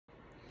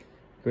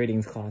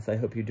Greetings, class. I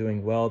hope you're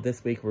doing well.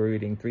 This week we're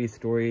reading 3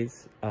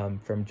 stories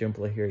from Jim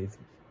Lahiri's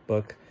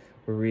book.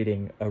 We're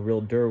reading A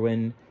Real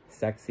Derwin,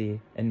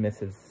 Sexy, and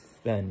Mrs.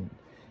 Sven.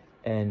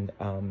 And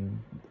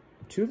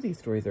 2 of these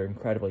stories are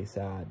incredibly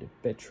sad,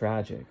 a bit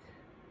tragic.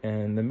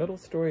 And the middle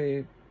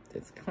story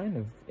is kind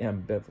of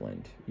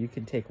ambivalent. You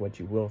can take what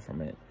you will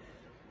from it.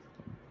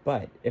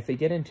 But if we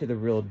get into the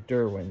real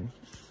Derwin,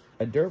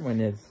 a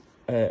Derwin is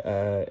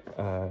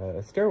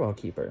a stairwell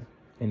keeper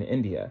in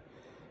India.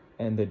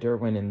 And the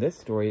Derwin in this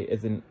story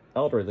is an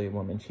elderly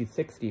woman. She's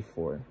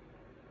 64.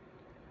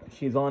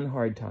 She's on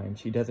hard times.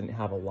 She doesn't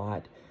have a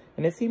lot.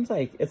 And it seems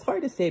like, it's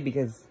hard to say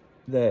because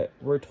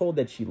we're told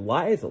that she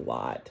lies a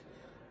lot.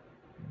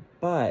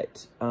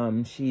 But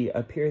she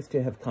appears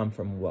to have come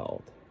from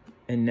wealth.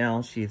 And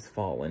now she's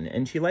fallen.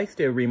 And she likes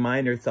to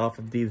remind herself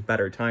of these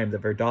better times,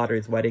 of her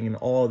daughter's wedding and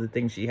all the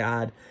things she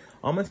had,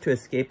 almost to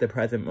escape the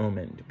present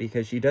moment.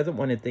 Because she doesn't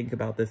want to think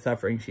about the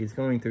suffering she's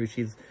going through.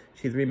 She's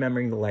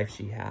remembering the life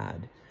she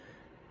had.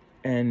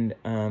 And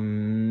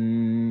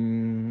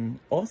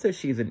also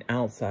she's an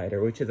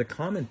outsider, which is a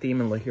common theme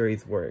in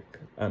Lahiri's work.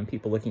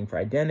 People looking for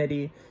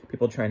identity,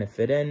 people trying to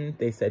fit in.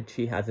 They said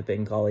she has a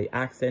Bengali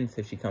accent,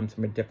 so she comes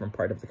from a different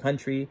part of the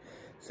country.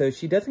 So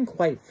she doesn't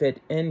quite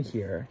fit in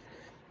here.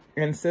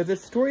 And so the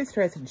story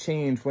starts to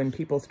change when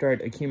people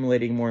start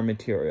accumulating more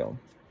material.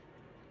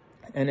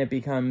 And it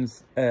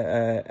becomes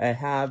a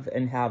have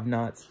and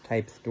have-nots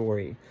type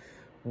story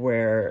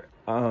where...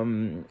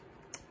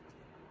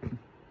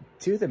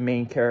 two of the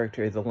main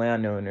characters, the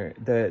landowner,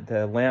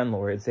 the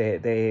landlords,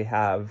 they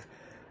have,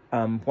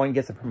 one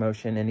gets a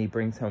promotion and he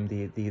brings home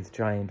these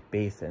giant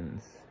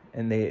basins,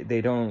 and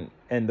they don't,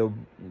 and the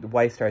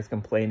wife starts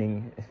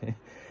complaining,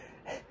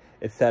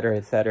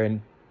 etc.,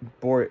 and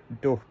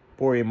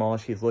Borimal,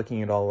 she's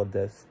looking at all of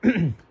this,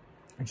 and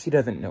she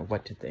doesn't know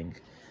what to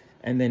think.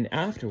 And then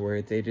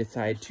afterwards, they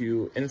decide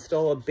to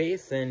install a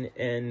basin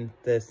in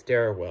the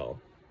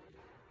stairwell.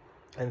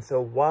 And so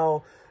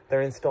while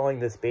they're installing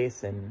this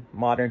basin,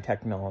 modern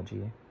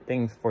technology,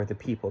 things for the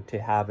people to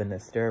have in the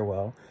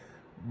stairwell,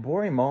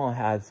 Borimal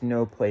has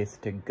no place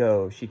to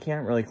go. She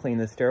can't really clean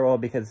the stairwell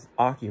because it's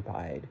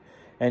occupied.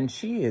 And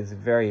she is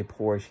very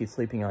poor. She's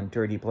sleeping on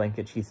dirty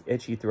blankets. She's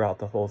itchy throughout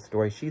the whole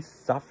story. She's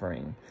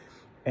suffering.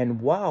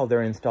 And while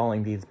they're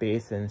installing these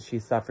basins, she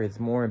suffers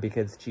more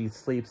because she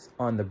sleeps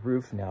on the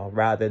roof now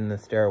rather than the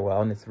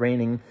stairwell. And it's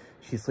raining.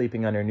 She's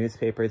sleeping under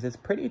newspapers. It's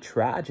pretty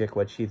tragic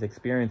what she's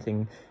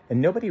experiencing. And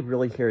nobody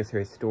really hears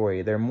her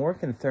story. They're more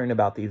concerned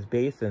about these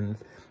basins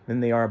than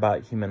they are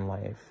about human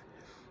life.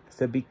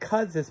 So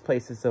because this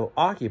place is so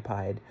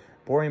occupied,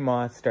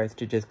 Borimal starts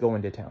to just go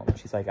into town.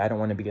 She's like, I don't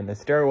want to be in the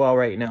stairwell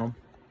right now.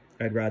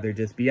 I'd rather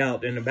just be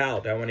out and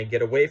about. I want to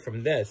get away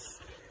from this.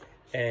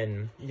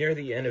 And near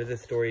the end of the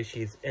story,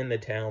 she's in the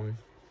town,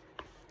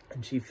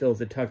 and she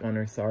feels a tug on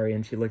her sari,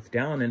 and she looks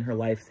down, and her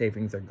life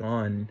savings are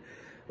gone,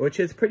 which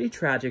is pretty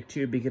tragic,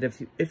 too,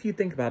 because if you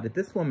think about it,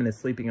 this woman is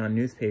sleeping on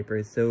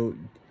newspapers, so,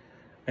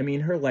 I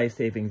mean, her life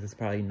savings is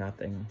probably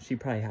nothing. She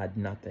probably had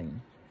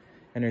nothing,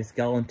 and her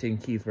skeleton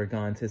keys were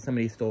gone, so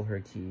somebody stole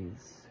her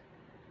keys,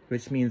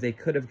 which means they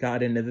could have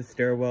got into the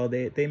stairwell.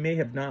 They may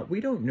have not.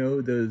 We don't know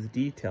those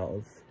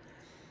details,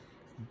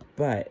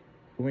 but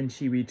when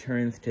she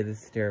returns to the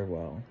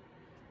stairwell,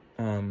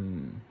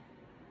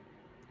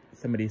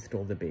 somebody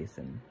stole the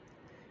basin.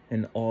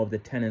 And all of the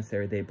tenants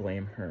there, they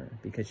blame her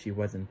because she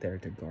wasn't there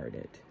to guard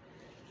it.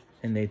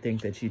 And they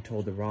think that she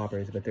told the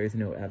robbers, but there's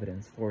no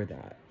evidence for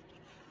that.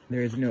 There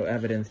is no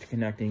evidence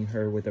connecting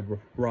her with a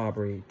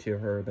robbery to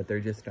her, but they're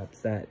just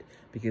upset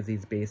because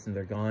these basins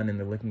are gone and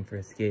they're looking for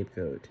a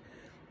scapegoat.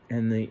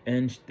 And the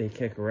end, they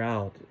kick her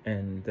out,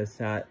 and it's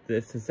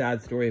a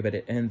sad story, but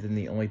it ends in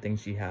the only thing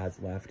she has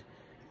left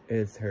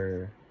is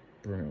her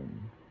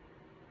broom.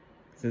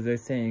 So they're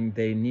saying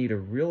they need a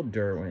real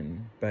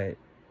Derwin, but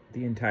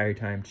the entire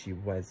time she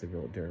was the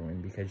real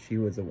Derwin because she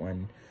was the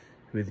one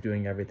who was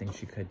doing everything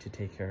she could to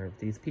take care of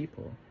these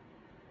people.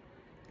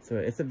 So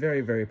it's a very,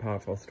 very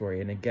powerful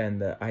story. And again,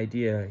 the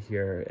idea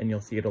here, and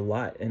you'll see it a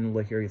lot in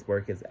Lahiri's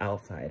work, is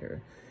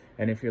outsider.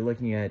 And if you're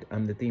looking at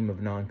the theme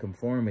of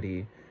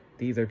nonconformity,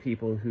 these are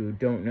people who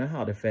don't know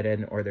how to fit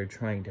in, or they're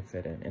trying to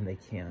fit in and they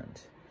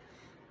can't.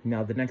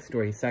 Now the next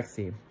story,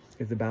 Sexy,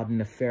 is about an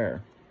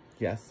affair.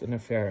 Yes, an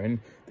affair. And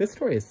this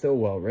story is so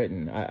well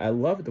written. I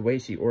love the way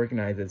she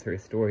organizes her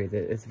stories.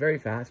 It's very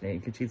fascinating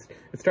because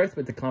it starts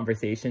with the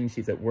conversation.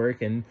 She's at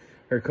work and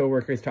her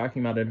coworker's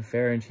talking about an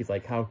affair and she's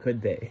like, how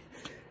could they?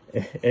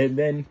 And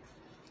then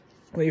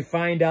we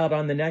find out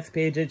on the next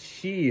page that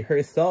she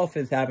herself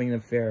is having an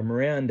affair,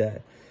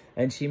 Miranda.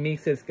 And she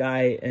meets this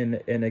guy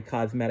in a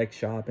cosmetic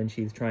shop and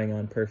she's trying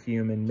on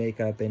perfume and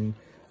makeup. And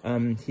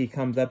he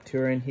comes up to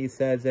her and he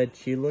says that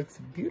she looks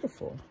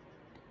beautiful.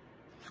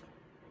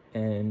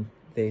 And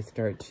they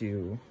start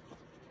to...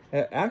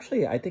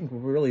 actually, I think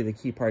really the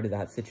key part of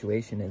that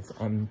situation is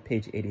on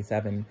page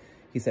 87.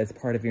 He says,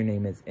 part of your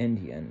name is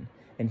Indian.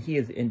 And he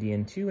is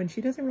Indian too. And she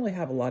doesn't really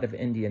have a lot of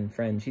Indian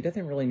friends. She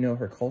doesn't really know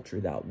her culture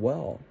that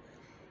well.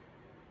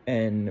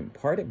 And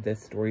part of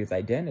this story is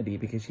identity,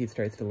 because she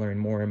starts to learn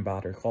more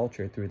about her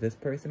culture through this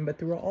person, but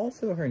through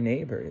also her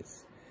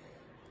neighbors.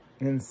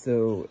 And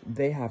so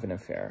they have an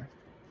affair.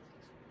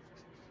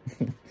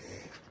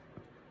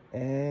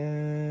 And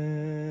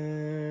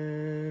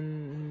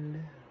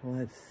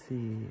let's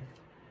see.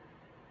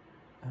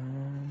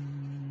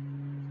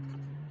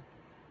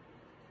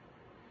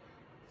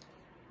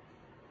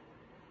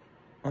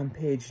 On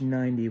page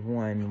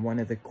 91, one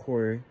of the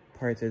core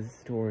parts of the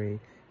story,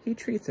 he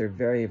treats her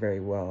very, very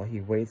well. He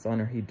waits on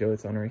her, he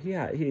dotes on her.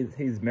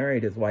 He's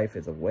married, his wife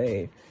is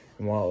away,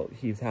 and while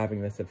he's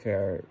having this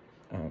affair,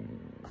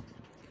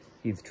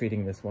 he's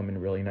treating this woman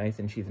really nice,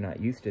 and she's not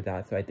used to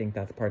that, so I think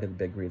that's part of the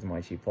big reason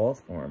why she falls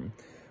for him.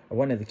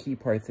 One of the key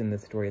parts in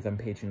this story is on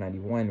page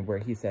 91, where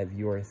he says,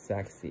 "You're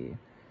sexy."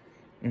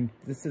 And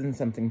this isn't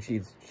something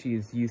she's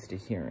used to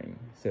hearing,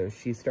 so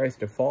she starts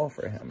to fall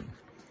for him.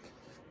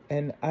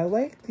 And I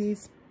like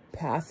these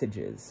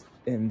passages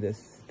in this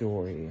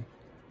story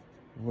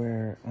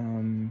where,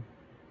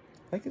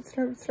 like it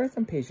starts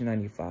on page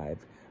 95.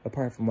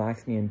 Apart from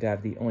Lakshmi and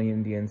Dev, the only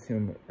Indians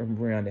whom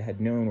Miranda had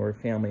known were a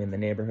family in the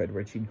neighborhood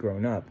where she'd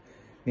grown up,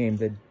 named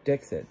the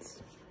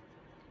Dixits.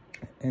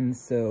 And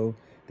so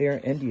they are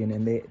Indian,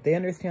 and they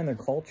understand their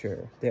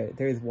culture.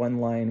 There's one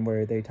line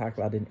where they talk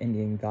about an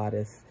Indian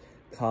goddess,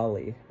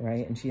 Kali,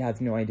 right? And she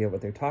has no idea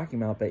what they're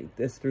talking about, but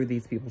through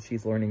these people,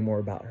 she's learning more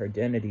about her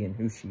identity and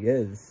who she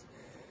is.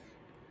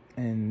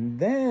 And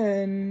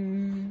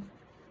then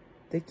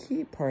the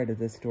key part of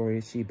the story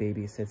is she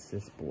babysits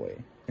this boy.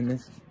 And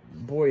this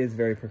boy is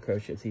very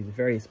precocious. He's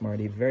very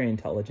smart. He's very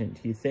intelligent.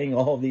 He's saying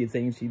all these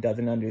things she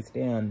doesn't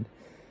understand.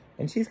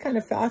 And she's kind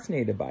of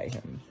fascinated by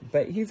him.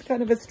 But he's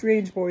kind of a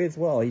strange boy as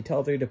well. He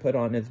tells her to put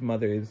on his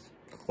mother's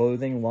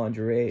clothing,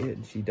 lingerie,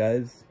 and she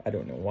does. I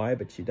don't know why,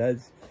 but she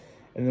does.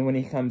 And then when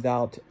he comes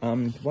out,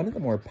 one of the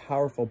more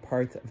powerful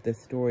parts of this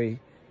story,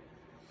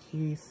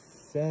 he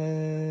says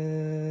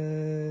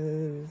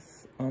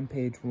on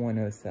page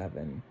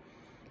 107,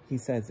 he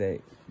says that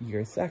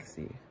you're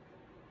sexy.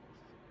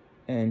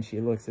 And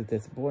she looks at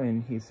this boy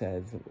and he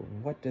says,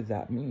 what does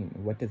that mean?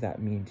 What does that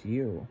mean to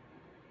you?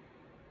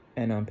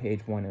 And on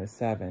page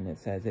 107, it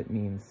says it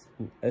means,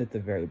 at the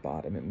very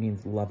bottom, it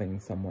means loving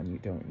someone you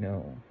don't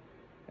know.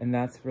 And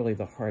that's really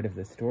the heart of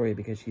the story,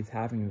 because she's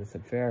having this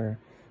affair,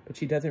 but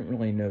she doesn't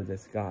really know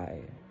this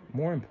guy.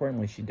 More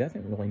importantly, she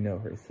doesn't really know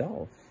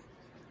herself.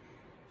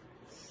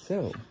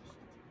 So,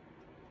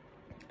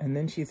 and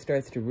then she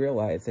starts to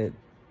realize it,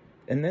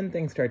 and then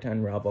things start to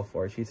unravel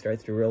for her. She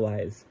starts to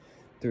realize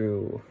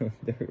through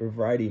the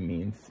variety of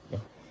means,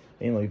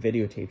 mainly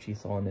videotape she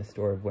saw in the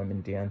store of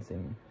women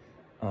dancing,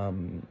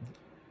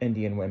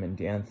 Indian women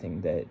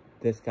dancing, that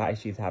this guy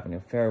she's having an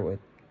affair with,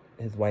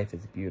 his wife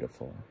is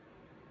beautiful.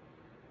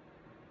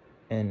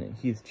 And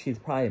she's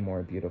probably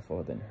more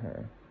beautiful than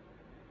her.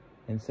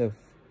 And so if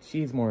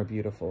she's more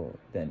beautiful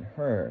than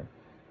her,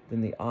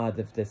 then the odds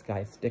of this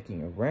guy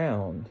sticking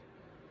around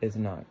is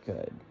not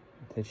good.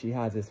 So she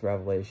has this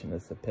revelation,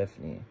 this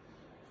epiphany.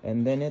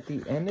 And then at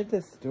the end of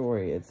the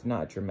story, it's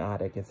not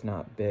dramatic, it's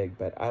not big,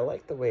 but I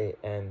like the way it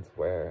ends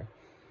where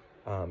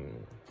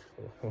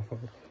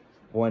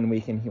one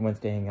weekend he wants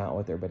to hang out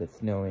with her, but it's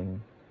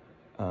snowing.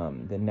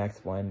 The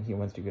next one, he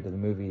wants to go to the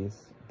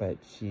movies, but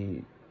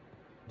she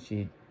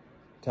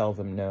tells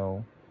him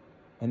no.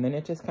 And then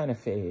it just kind of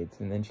fades,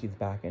 and then she's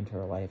back into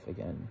her life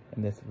again,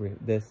 and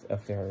this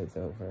affair is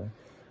over.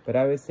 But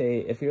I would say,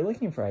 if you're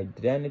looking for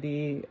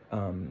identity,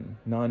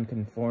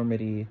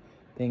 non-conformity,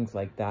 things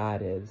like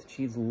that, is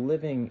she's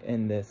living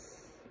in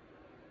this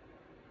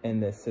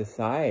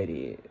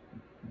society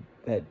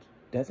that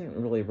doesn't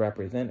really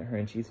represent her,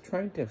 and she's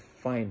trying to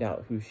find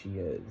out who she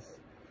is.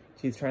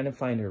 She's trying to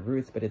find her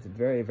roots, but it's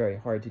very, very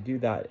hard to do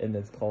that in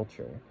this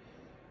culture.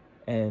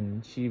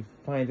 And she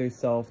finds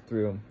herself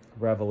through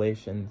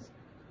revelations.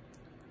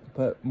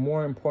 But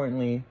more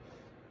importantly,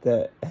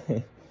 the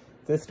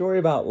story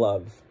about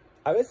love.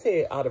 I would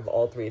say out of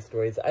all three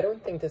stories, I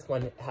don't think this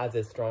one has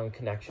as strong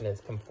connection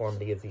as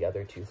conformity as the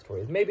other two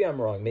stories. Maybe I'm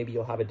wrong. Maybe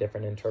you'll have a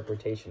different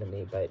interpretation of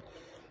me. But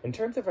in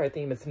terms of our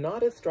theme, it's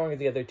not as strong as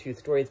the other two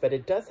stories, but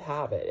it does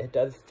have it. It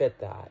does fit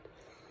that.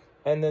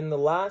 And then the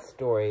last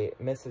story,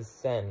 Mrs.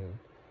 Sen,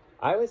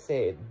 I would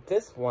say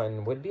this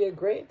one would be a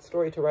great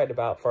story to write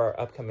about for our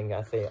upcoming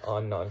essay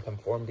on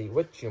nonconformity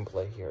with Jhumpa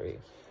Lahiri.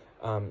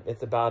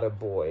 It's about a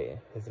boy.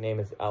 His name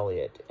is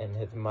Elliot, and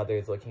his mother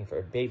is looking for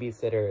a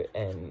babysitter,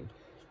 and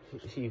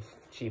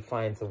she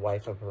finds a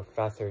wife of a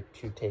professor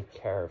to take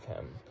care of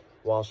him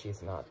while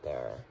she's not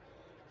there.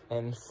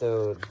 And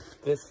so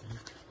this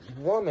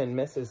woman,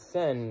 Mrs.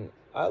 Sen,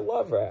 I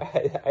love her.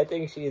 I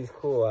think she's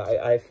cool.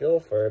 I feel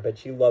for her, but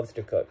she loves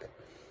to cook.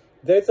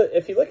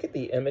 If you look at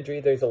the imagery,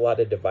 there's a lot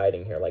of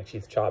dividing here. Like,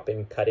 she's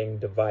chopping, cutting,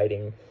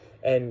 dividing.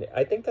 And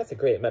I think that's a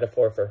great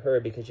metaphor for her,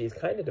 because she's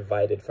kind of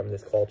divided from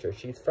this culture.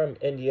 She's from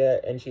India,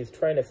 and she's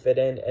trying to fit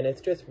in, and it's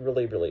just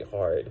really, really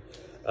hard.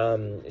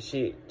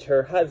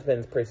 Her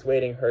husband's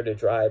persuading her to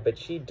drive, but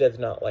she does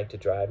not like to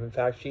drive. In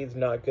fact, she's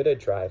not good at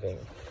driving.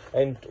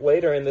 And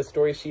later in the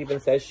story, she even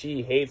says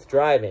she hates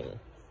driving.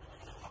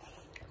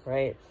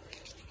 right?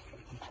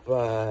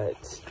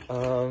 But,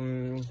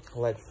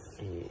 let's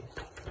see.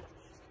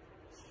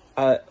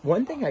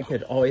 One thing I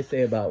could always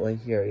say about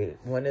Lahiri,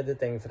 one of the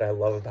things that I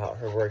love about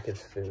her work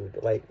is food.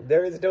 Like,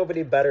 there is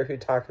nobody better who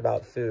talked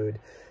about food.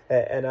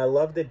 And I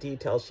love the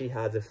details she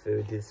has of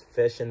food. These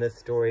fish in this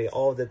story,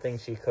 all of the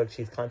things she cooks,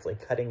 she's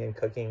constantly cutting and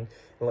cooking.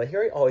 And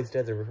Lahiri always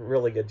does a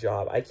really good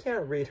job. I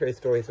can't read her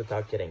stories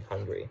without getting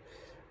hungry.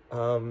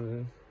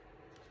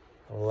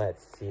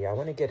 Let's see. I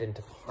want to get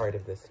into the heart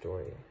of this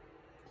story.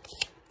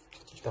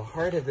 The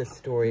heart of this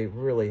story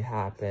really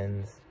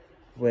happens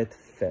with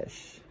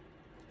fish.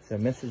 So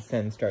Mrs.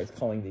 Sen starts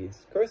calling these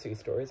grocery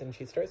stores, and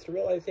she starts to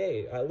realize,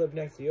 hey, I live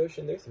next to the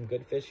ocean, there's some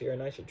good fish here,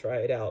 and I should try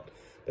it out.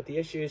 But the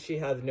issue is she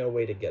has no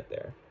way to get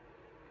there.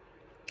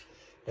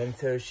 And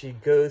so she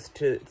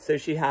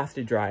has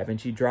to drive,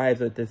 and she drives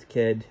with this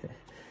kid,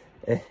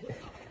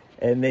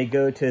 and they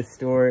go to a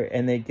store,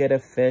 and they get a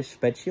fish,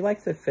 but she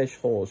likes the fish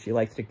whole. She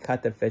likes to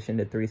cut the fish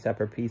into 3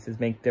 separate pieces,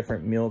 make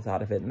different meals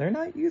out of it, and they're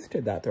not used to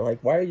that. They're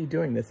like, why are you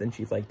doing this? And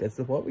she's like, this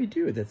is what we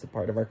do. This is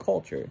part of our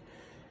culture.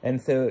 And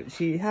so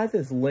she has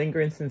this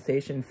lingering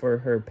sensation for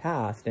her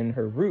past and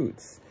her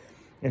roots.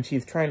 And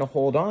she's trying to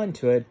hold on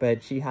to it,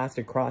 but she has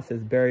to cross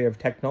this barrier of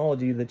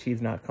technology that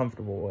she's not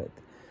comfortable with.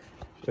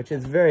 Which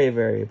is very,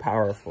 very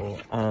powerful.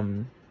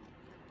 And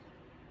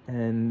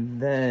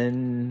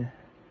then,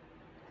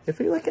 if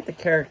we look at the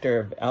character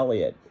of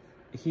Elliot,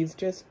 he's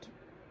just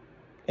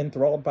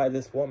enthralled by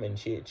this woman.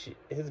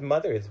 His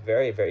mother is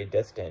very, very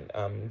distant.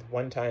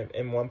 One time,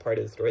 in one part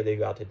of the story, they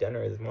go out to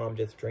dinner. His mom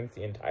just drinks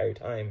the entire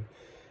time.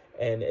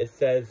 And it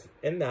says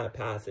in that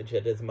passage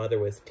that his mother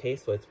was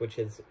tasteless, which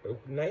is a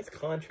nice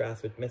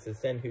contrast with Mrs.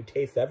 Sen, who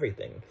tastes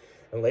everything.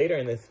 And later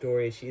in the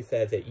story, she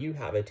says that you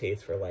have a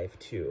taste for life,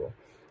 too.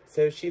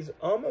 So she's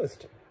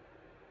almost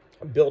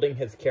building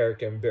his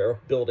character and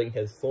building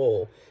his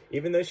soul,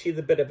 even though she's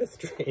a bit of a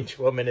strange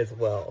woman as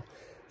well.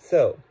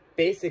 So,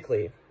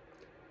 basically,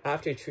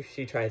 after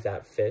she tries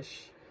that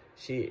fish,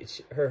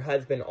 her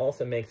husband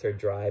also makes her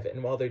drive,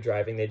 and while they're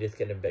driving, they just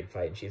get in a big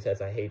fight, and she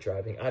says, I hate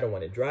driving. I don't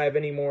want to drive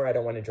anymore. I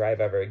don't want to drive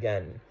ever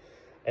again.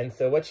 And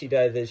so what she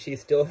does is she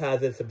still has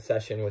this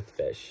obsession with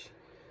fish.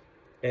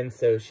 And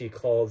so she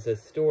calls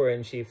this store,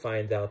 and she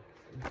finds out,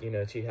 you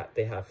know,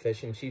 they have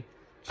fish, and she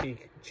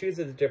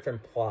chooses a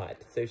different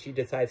plot. So she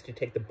decides to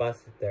take the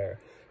bus there.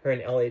 Her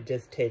and Elliot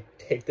just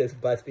take this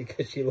bus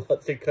because she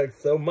loves to cook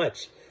so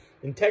much.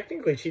 And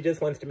technically, she just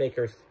wants to make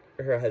her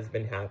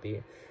husband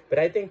happy. But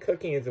I think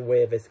cooking is a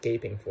way of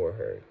escaping for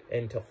her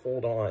and to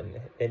hold on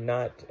and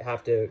not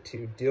have to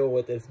deal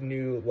with this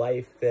new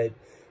life that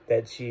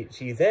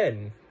she's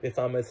in. It's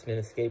almost an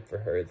escape for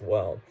her as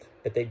well.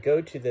 But they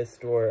go to this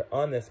store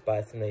on this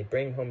bus, and they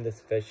bring home this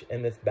fish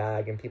in this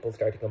bag, and people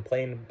start to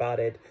complain about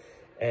it.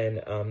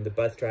 And the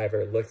bus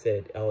driver looks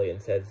at Ellie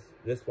and says,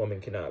 this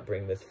woman cannot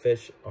bring this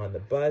fish on the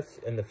bus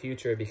in the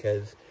future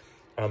because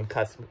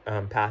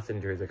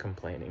passengers are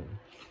complaining.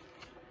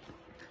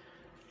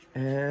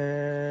 And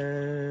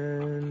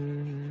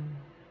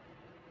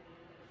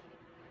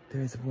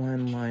there's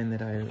one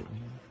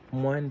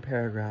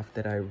paragraph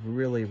that I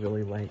really,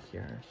 really like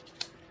here.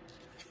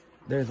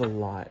 There's a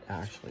lot,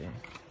 actually.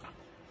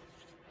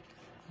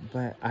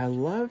 But I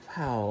love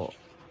how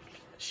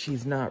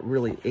she's not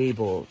really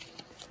able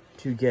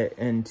to get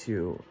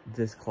into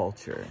this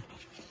culture.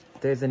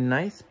 There's a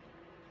nice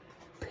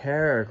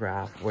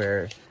paragraph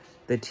where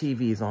the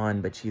TV's on,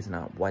 but she's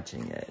not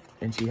watching it.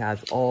 And she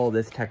has all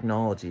this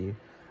technology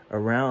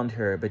around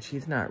her, but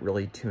she's not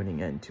really tuning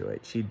into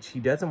it. She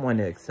doesn't want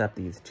to accept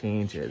these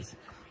changes.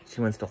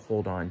 She wants to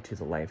hold on to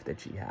the life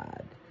that she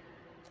had.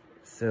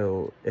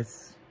 So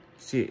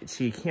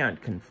she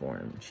can't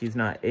conform. She's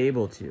not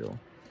able to,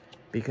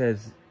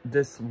 because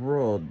this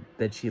world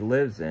that she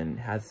lives in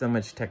has so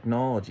much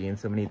technology and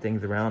so many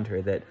things around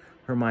her that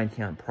her mind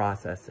can't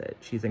process it.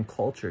 She's in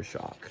culture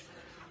shock.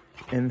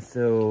 And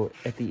so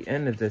at the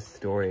end of this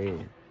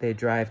story, they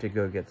drive to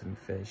go get some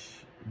fish.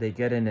 They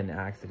get in an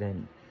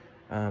accident.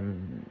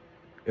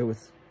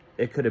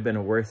 It could have been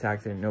a worse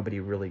accident.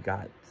 Nobody really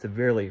got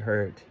severely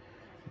hurt.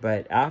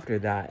 But after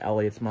that,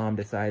 Elliot's mom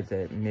decides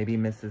that maybe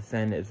Mrs.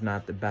 Sen is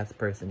not the best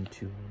person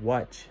to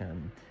watch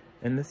him.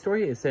 And the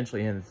story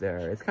essentially ends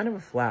there. It's kind of a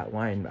flat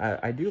line.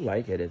 I do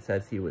like it. It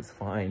says he was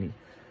fine.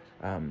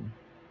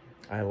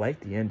 I like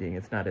the ending.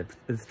 It's not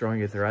as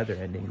strong as their other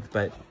endings.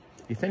 But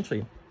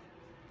essentially,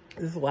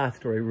 this is the last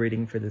story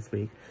reading for this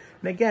week.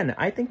 And again,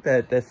 I think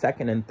that the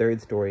second and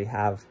third story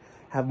have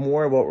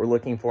more of what we're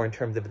looking for in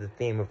terms of the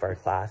theme of our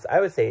class.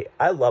 I would say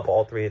I love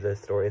all three of those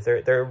stories.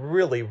 They're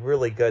really,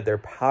 really good. They're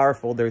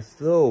powerful. They're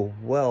so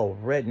well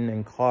written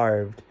and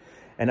carved.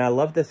 And I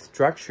love the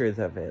structures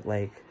of it.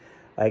 Like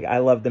I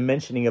love the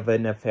mentioning of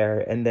an affair,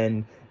 and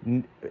then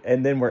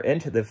we're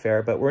into the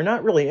affair, but we're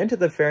not really into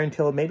the affair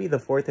until maybe the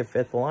fourth or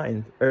fifth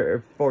line,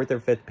 or fourth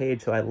or fifth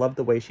page. So I love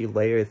the way she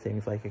layers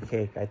things like a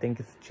cake. I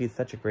think she's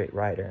such a great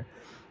writer.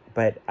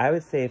 But I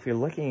would say if you're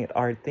looking at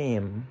our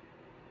theme,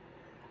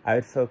 I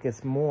would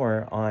focus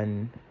more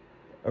on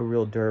A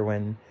Real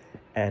Derwin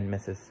and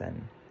Mrs.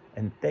 Sen.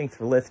 And thanks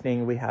for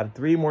listening. We have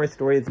 3 more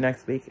stories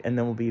next week, and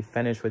then we'll be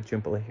finished with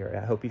Jhumpa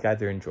Lahiri. I hope you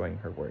guys are enjoying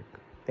her work.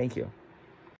 Thank you.